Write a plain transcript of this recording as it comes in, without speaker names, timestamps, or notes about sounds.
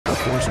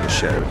horse was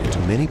shattered into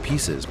many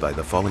pieces by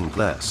the falling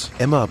glass.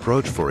 Emma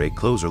approached for a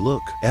closer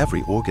look.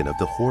 Every organ of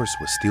the horse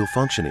was still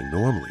functioning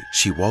normally.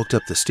 She walked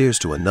up the stairs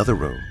to another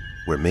room,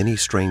 where many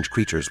strange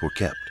creatures were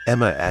kept.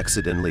 Emma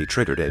accidentally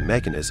triggered a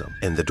mechanism,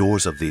 and the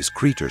doors of these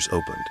creatures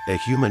opened. A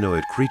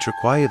humanoid creature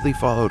quietly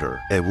followed her.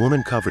 A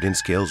woman covered in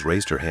scales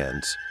raised her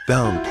hands,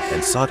 bound,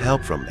 and sought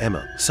help from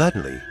Emma.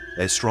 Suddenly,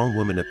 a strong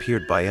woman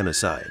appeared by Emma's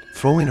side,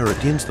 throwing her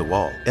against the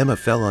wall. Emma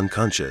fell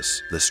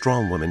unconscious. The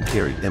strong woman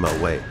carried Emma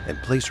away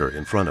and placed her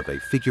in front of a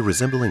figure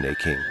resembling a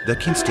king. The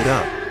king stood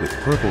up, with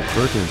purple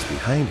curtains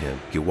behind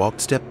him. He walked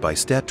step by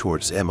step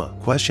towards Emma,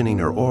 questioning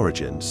her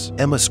origins.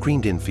 Emma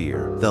screamed in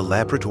fear. The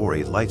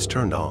laboratory lights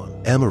turned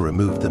on. Emma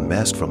removed the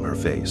mask from her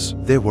face.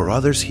 There were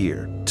others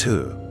here,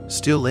 too,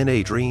 still in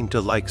a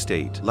dream-to-like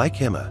state.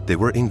 Like Emma, they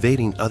were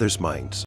invading others' minds.